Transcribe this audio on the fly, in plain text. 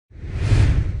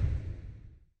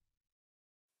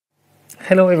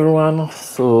Hello everyone.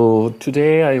 So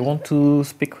today I want to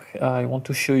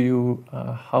show you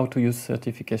how to use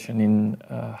certification in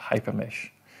HyperMesh.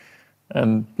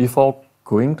 And before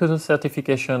going to the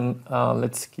certification,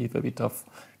 let's give a bit of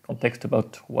context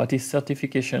about what is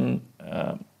certification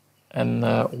and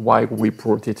why we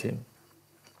brought it in.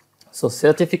 So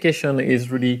certification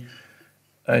is really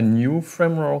a new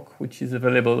framework which is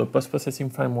available, a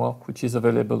post-processing framework which is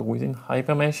available within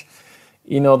HyperMesh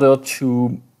in order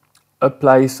to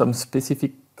apply some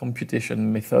specific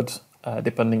computation methods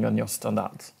depending on your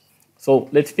standards. So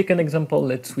let's pick an example.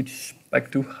 Let's switch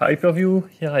back to Hyperview.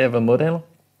 Here I have a model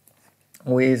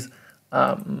with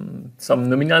some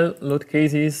nominal load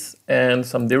cases and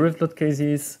some derived load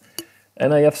cases.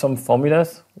 And I have some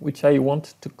formulas which I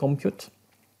want to compute.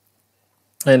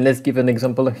 And let's give an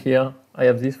example here. I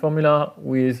have this formula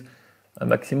with a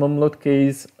maximum load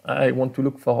case. I want to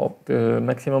look for the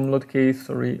maximum load case,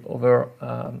 over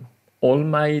all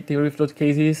my derived load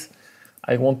cases.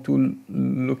 I want to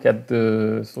look at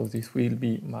so this will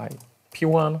be my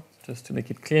P1, just to make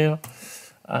it clear.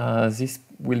 This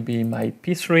will be my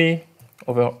P3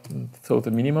 so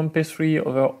the minimum P3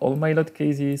 over all my load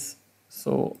cases.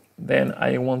 So then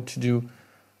I want to do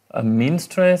a mean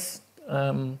stress,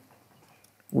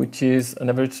 which is an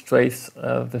average stress,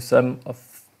 the sum of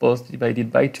both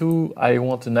divided by 2. I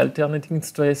want an alternating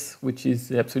stress, which is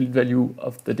the absolute value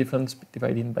of the difference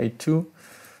divided by 2.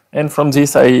 And from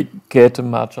this, I get a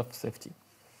margin of safety,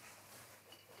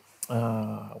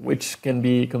 which can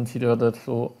be considered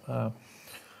also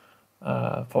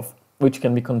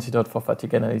for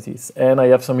fatigue analysis. And I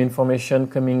have some information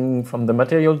coming from the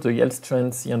material, the yield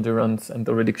strength, the endurance, and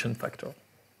the reduction factor.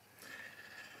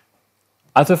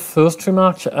 As a first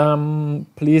remark,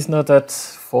 please note that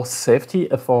for safety,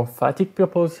 for fatigue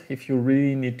purpose, if you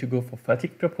really need to go for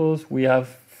fatigue purpose, we have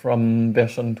from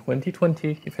version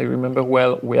 2020, if I remember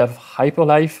well, we have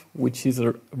HyperLife, which is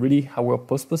really our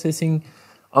post-processing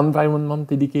environment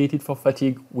dedicated for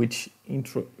fatigue, which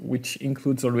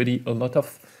includes already a lot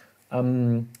of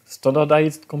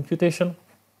standardized computation.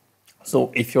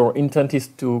 So if your intent is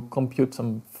to compute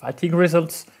some fatigue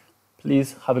results,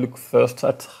 please have a look first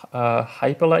at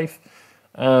HyperLife.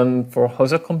 And for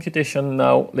other computation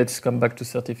now, let's come back to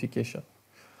certification.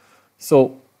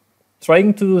 So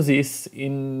trying to do this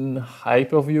in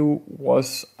Hyperview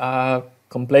was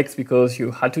complex because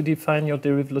you had to define your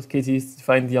derived load cases,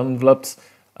 define the envelopes,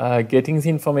 getting the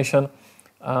information.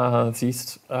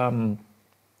 This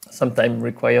sometimes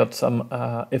required some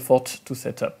effort to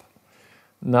set up.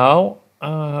 Now,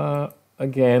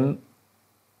 again,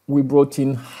 we brought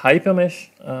in HyperMesh,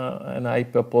 and I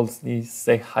purposely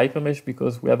say HyperMesh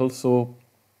because we have also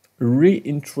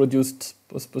reintroduced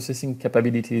post-processing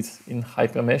capabilities in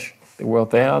HyperMesh. They were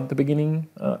there at the beginning,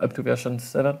 up to version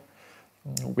 7.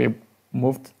 We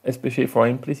moved, especially for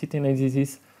implicit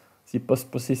analysis, the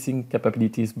post-processing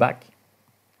capabilities back.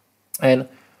 And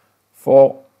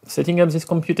for setting up this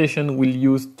computation, we'll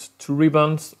use 2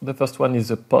 ribbons. The first one is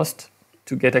the post,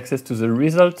 to get access to the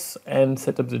results and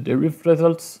set up the derived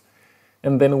results.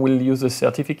 And then we'll use the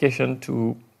certification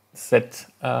to set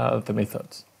the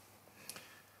methods.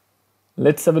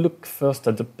 Let's have a look first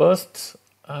at the post.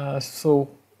 So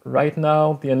right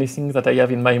now, the only thing that I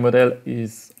have in my model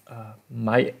is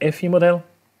my FE model.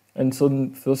 And so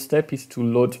the first step is to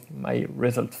load my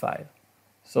result file.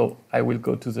 So I will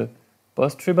go to the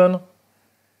post ribbon.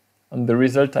 On the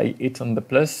result, I hit on the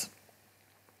plus.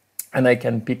 And I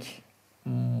can pick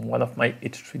one of my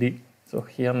H3D. So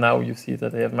here now you see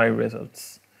that I have my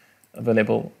results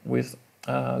available with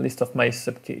a list of my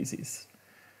subcases.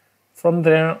 From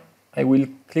there, I will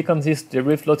click on this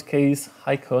derived load case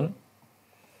icon,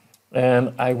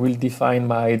 and I will define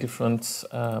my different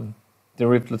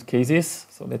derived load cases.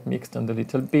 So let me extend a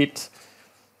little bit.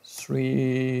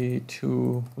 3,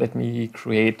 2, let me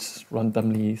create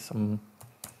randomly some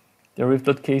derived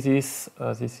load cases.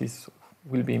 This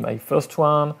will be my first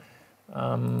one.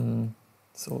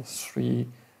 So 3,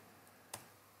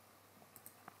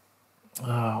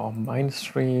 or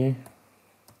 -3,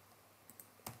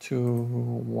 2,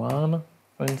 1,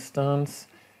 for instance.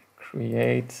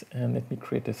 Create, and let me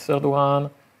create a third one.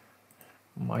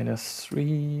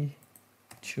 -3,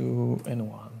 2, and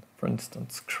 1, for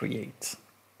instance. Create.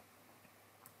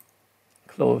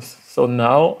 Close. So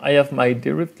now I have my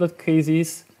derived load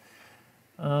cases.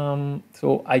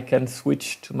 So I can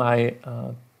switch to my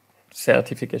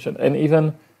certification. And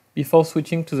even before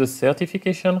switching to the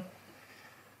certification,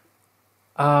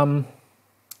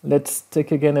 let's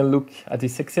take again a look at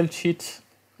this Excel sheet,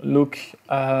 look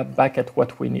back at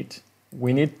what we need.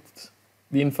 We need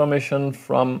the information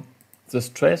from the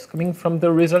stress coming from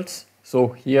the results. So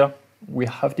here we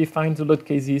have defined the load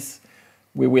cases.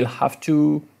 We will have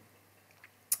to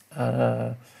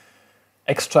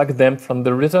extract them from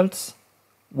the results.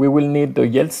 We will need the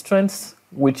yield strengths,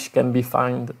 which can be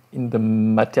found in the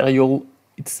material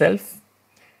itself.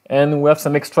 And we have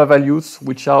some extra values,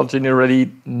 which are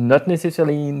generally not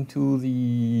necessarily into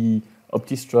the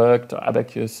OptiStruct,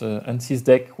 Abacus, and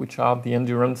SysDeck, which are the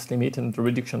endurance limit and the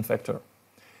reduction factor.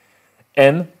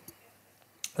 And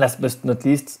last but not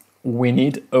least, we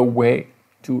need a way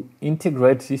to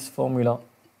integrate this formula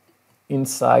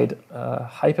inside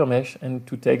HyperMesh and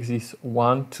to take these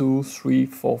 1, 2, 3,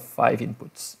 4, 5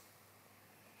 inputs.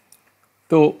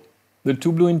 So the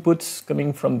two blue inputs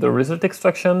coming from the result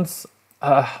extractions,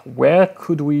 where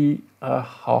could we,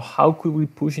 how could we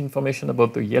push information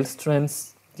about the yield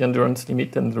strengths, the endurance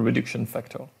limit, and the reduction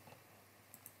factor?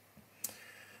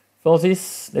 For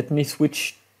this, let me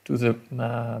switch to the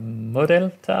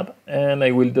model tab, and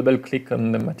I will double click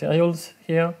on the materials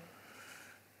here.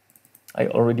 I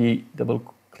already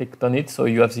double clicked on it, so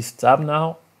you have this tab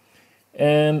now.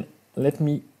 And let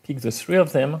me pick the three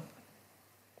of them,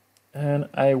 and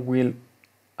I will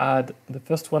add, the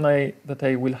first one that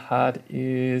I will add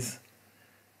is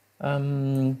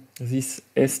this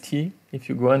ST. If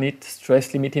you go on it,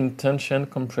 stress limiting tension,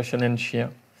 compression, and shear.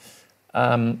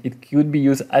 It could be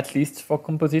used at least for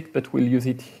composite, but we'll use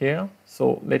it here.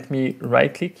 So let me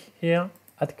right click here,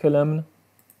 add column.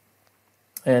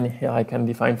 And here I can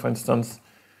define, for instance,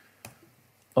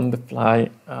 on the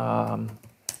fly,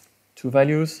 two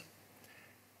values.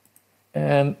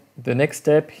 And the next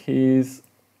step is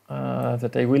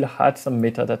that I will add some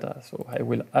metadata. So I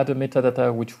will add a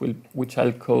metadata which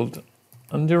I'll call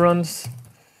endurance,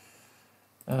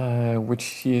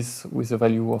 which is with a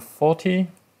value of 40.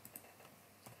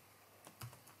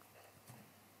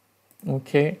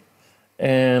 Okay,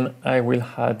 and I will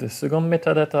add the second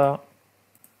metadata,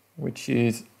 which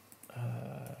is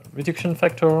reduction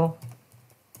factor.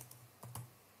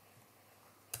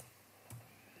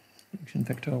 Reduction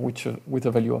factor which with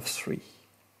a value of 3.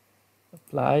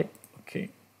 Apply. Okay.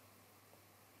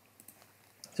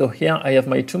 So here I have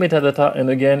my two metadata,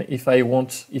 and again, if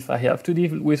I have to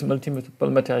deal with multiple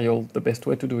material, the best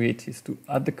way to do it is to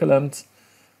add the columns,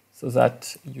 so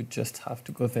that you just have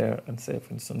to go there and say,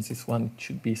 for instance, this one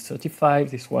should be 35,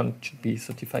 this one should be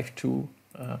 35.2,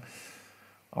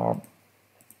 or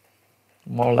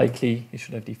more likely it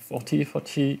should have the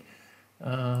 40.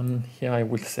 Here I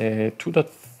will say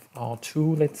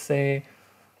 2, let's say,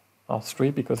 or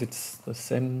 3, because it's the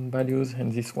same values,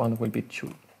 and this one will be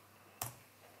 2.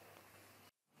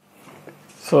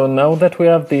 So now that we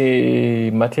have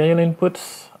the material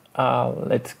inputs,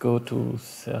 let's go to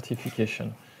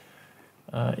certification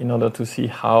in order to see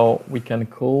how we can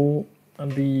call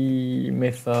the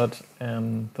method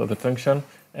and the function,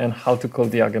 and how to call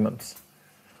the arguments.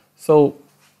 So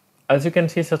as you can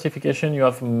see, certification, you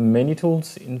have many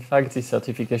tools. In fact, this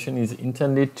certification is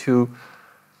intended to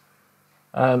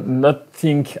not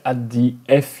think at the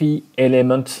FE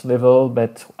element level,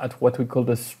 but at what we call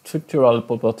the structural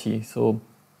property. So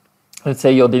let's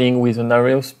say you're dealing with an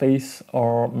aerospace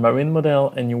or marine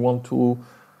model, and you want to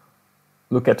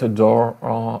look at a door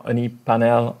or any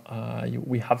panel.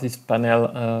 We have this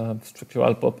panel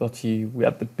structural property. We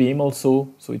have the beam also,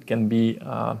 so it can be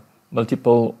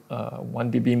multiple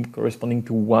 1D beam corresponding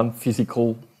to one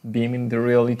physical beam in the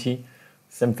reality.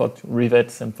 Same for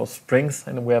rivets, same for springs,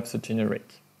 and we have the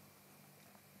generic.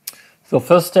 So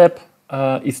first step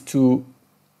is to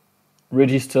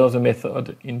register the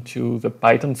method into the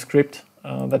Python script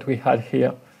that we had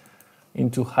here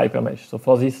into HyperMesh. So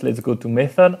for this, let's go to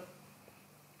method.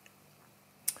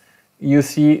 You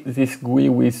see this GUI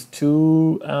with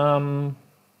two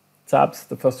tabs.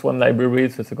 The first one,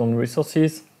 libraries, the second,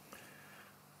 resources.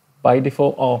 By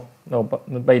default, but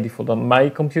not by default, on my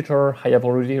computer, I have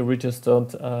already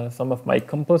registered some of my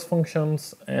compose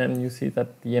functions, and you see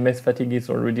that the MS fatigue is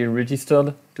already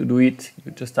registered. To do it,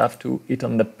 you just have to hit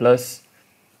on the plus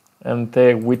and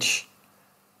tell which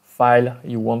file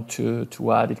you want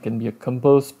to add. It can be a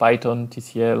compose, Python,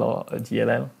 TCL, or a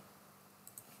DLL.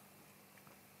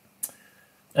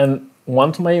 And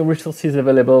once my resource is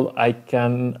available, I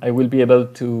will be able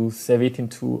to save it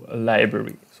into a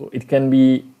library. So it can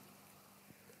be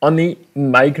only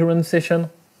in my current session,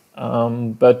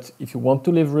 but if you want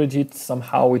to leverage it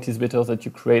somehow, it is better that you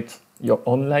create your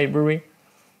own library.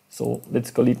 So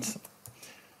let's call it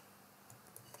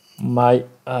my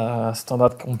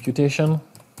standard computation.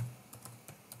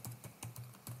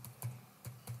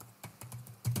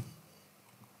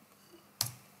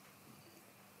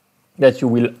 That you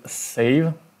will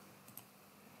save.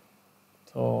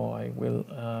 So I will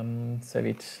save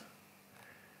it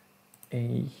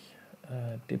a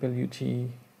WG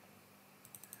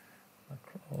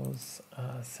macros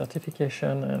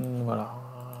certification, and voila,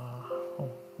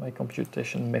 my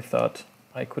computation method.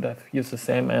 I could have used the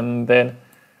same, and then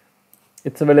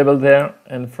it's available there.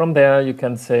 And from there, you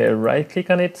can say right click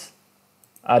on it,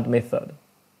 add method.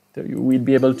 So you will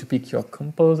be able to pick your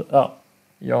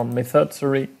your method,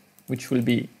 sorry, which will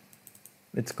be,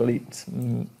 let's call it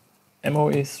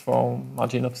MOS for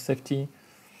margin of safety.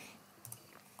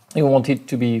 You want it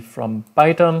to be from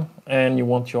Python, and you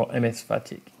want your MS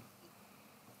fatigue.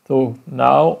 So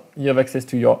now you have access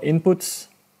to your inputs,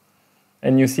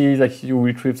 and you see that you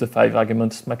retrieve the 5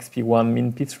 arguments: max P1,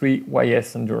 min P3,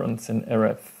 YS, endurance, and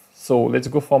RF. So let's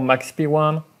go for max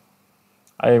P1.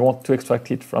 I want to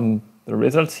extract it from the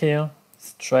results here: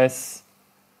 stress,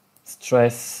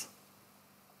 stress,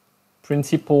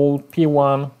 principal,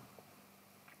 P1,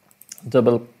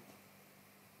 double,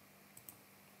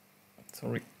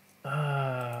 sorry,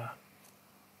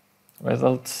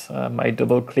 results, my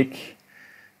double click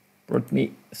brought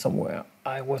me somewhere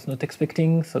I was not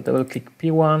expecting, so double click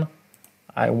P1.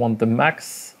 I want the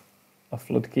max of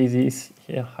load cases.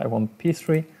 Here I want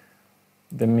P3,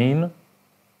 the mean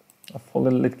of all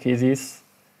the load cases.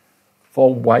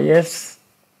 For YS,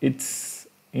 it's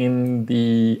in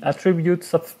the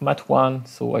attributes of mat1,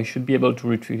 so I should be able to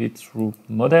retrieve it through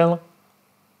model,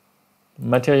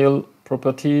 material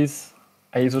properties,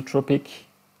 isotropic,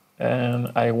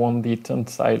 and I want the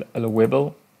tensile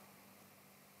allowable.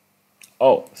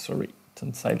 Oh, sorry,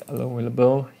 tensile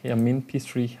allowable. Here, min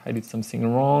P3, I did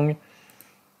something wrong.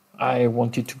 I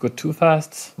wanted to go too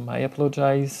fast. I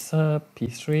apologize,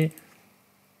 P3.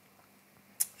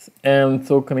 And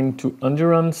so coming to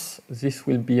endurance, this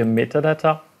will be a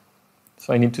metadata.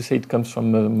 So I need to say it comes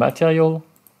from a material.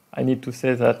 I need to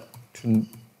say that to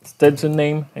state the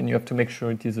name, and you have to make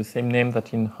sure it is the same name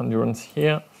that in endurance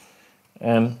here,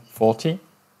 and 40.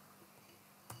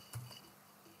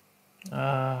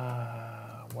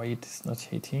 Why it is not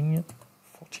hitting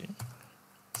 40.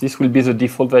 This will be the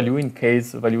default value in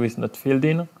case the value is not filled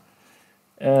in.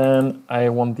 And I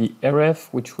want the RF,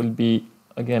 which will be,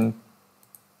 again,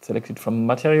 selected from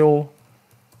material,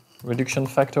 reduction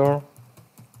factor.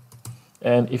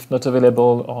 And if not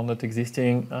available or not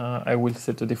existing, I will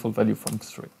set the default value from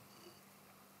 3.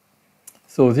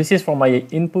 So this is for my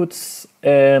inputs,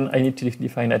 and I need to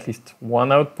define at least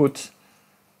one output,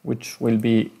 which will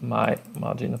be my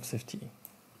margin of safety.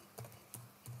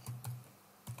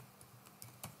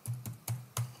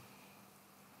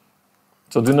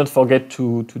 So do not forget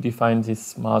to define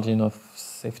this margin of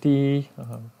safety.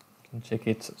 You can check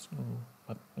it.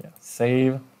 But yeah,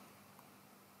 save.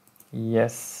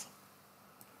 Yes.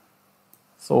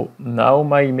 So now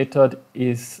my method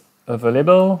is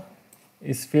available,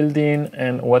 is filled in,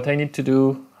 and what I need to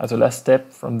do as a last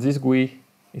step from this GUI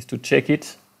is to check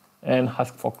it and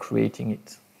ask for creating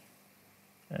it.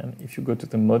 And if you go to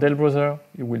the model browser,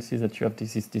 you will see that you have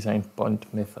this design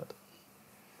point method.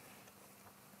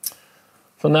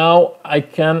 So now I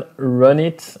can run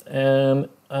it, and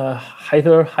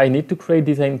either I need to create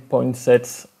design point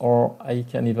sets, or I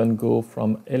can even go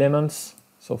from elements.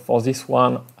 So for this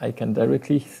one, I can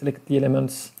directly select the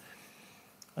elements.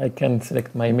 I can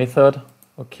select my method.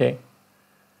 Okay.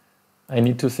 I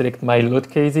need to select my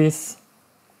load cases.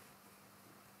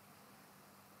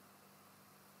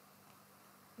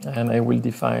 And I will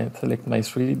select my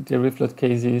 3 derived load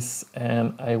cases,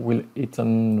 and I will hit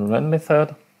on run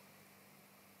method.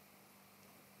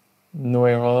 No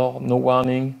error, no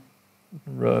warning.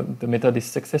 The method is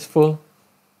successful.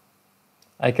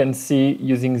 I can see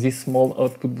using this small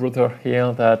output browser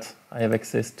here that I have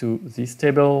access to this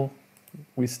table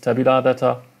with tabular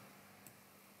data.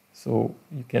 So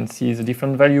you can see the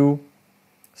different value,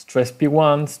 stress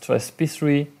P1, stress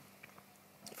P3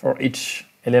 for each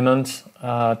element,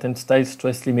 tensile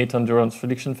stress limit, endurance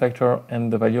reduction factor,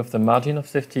 and the value of the margin of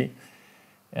safety.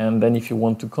 And then if you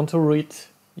want to control it,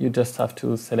 you just have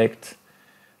to select,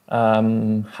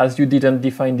 as you didn't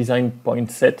define design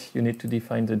point set, you need to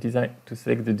define the design, to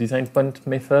select the design point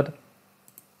method.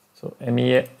 So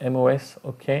MEA, MOS,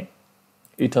 okay.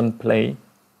 Hit on play.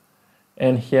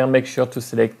 And here make sure to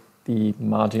select the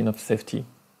margin of safety.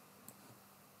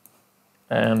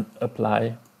 And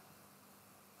apply.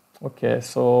 Okay,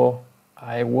 so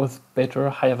I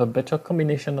have a better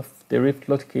combination of derived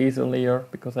load case layer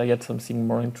because I had something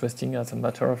more interesting as a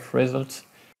matter of results.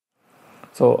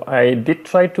 So I did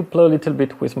try to play a little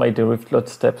bit with my derived load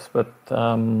steps, but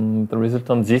the result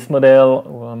on this model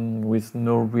with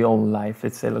no real life,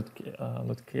 let's say,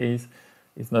 load case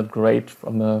is not great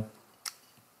from a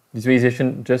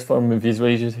visualization, just from a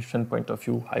visualization point of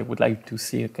view, I would like to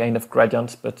see a kind of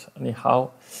gradient, but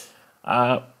anyhow,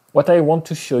 what I want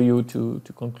to show you to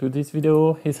conclude this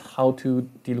video is how to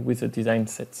deal with the design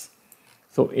sets.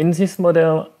 So in this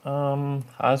model,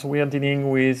 as we are dealing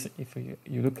with, if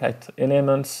you look at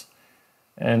elements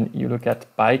and you look at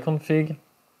PyConfig,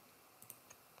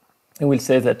 it will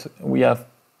say that we have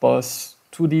both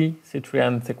 2D, C3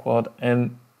 and C-Quad,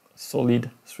 and solid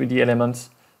 3D elements,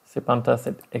 Sepanta,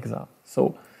 Hexa.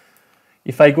 So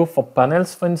if I go for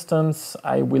panels, for instance,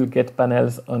 I will get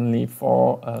panels only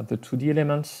for the 2D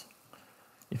elements.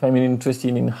 If I'm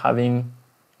interested in having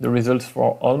the results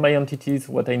for all my entities,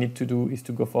 what I need to do is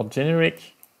to go for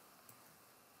generic.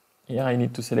 Here I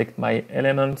need to select my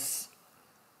elements,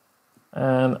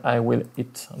 and I will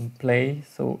hit on play.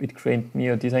 So it creates me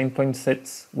a design point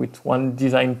set with one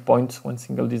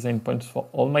single design point for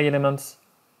all my elements.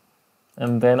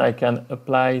 And then I can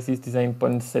apply these design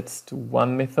point sets to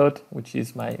one method, which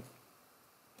is my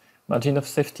margin of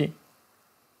safety,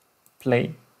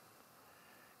 play.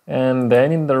 And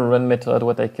then in the run method,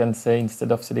 what I can say,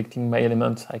 instead of selecting my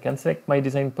elements, I can select my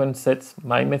design point sets,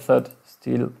 my method,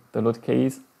 still the load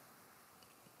case,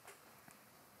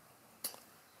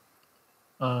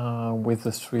 with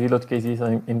the 3 load cases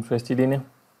I'm interested in.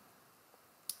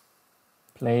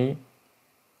 Play.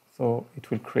 So it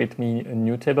will create me a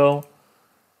new table,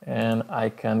 and I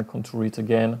can contour it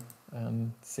again,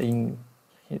 and saying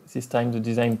this time the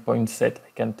design point set,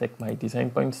 I can take my design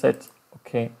point set,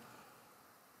 okay,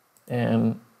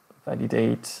 and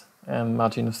validate, and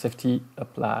margin of safety,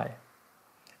 apply.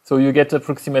 So you get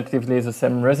approximately the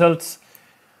same results.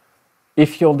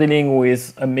 If you're dealing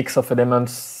with a mix of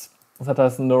elements, that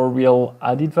has no real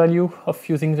added value of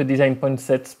using the design point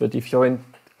sets, but if you're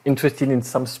interested in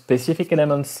some specific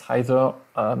elements, either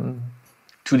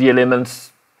 2D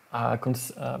elements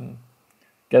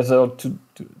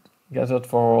gathered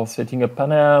for setting a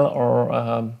panel,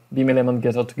 or beam element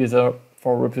gathered together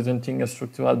for representing a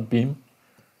structural beam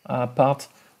part,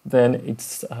 then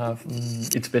it's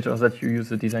better that you use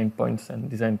the design points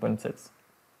and design point sets.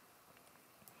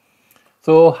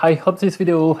 So I hope this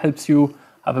video helps you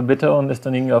have a better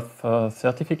understanding of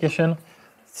certification.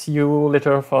 See you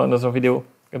later for another video.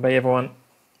 Goodbye, everyone.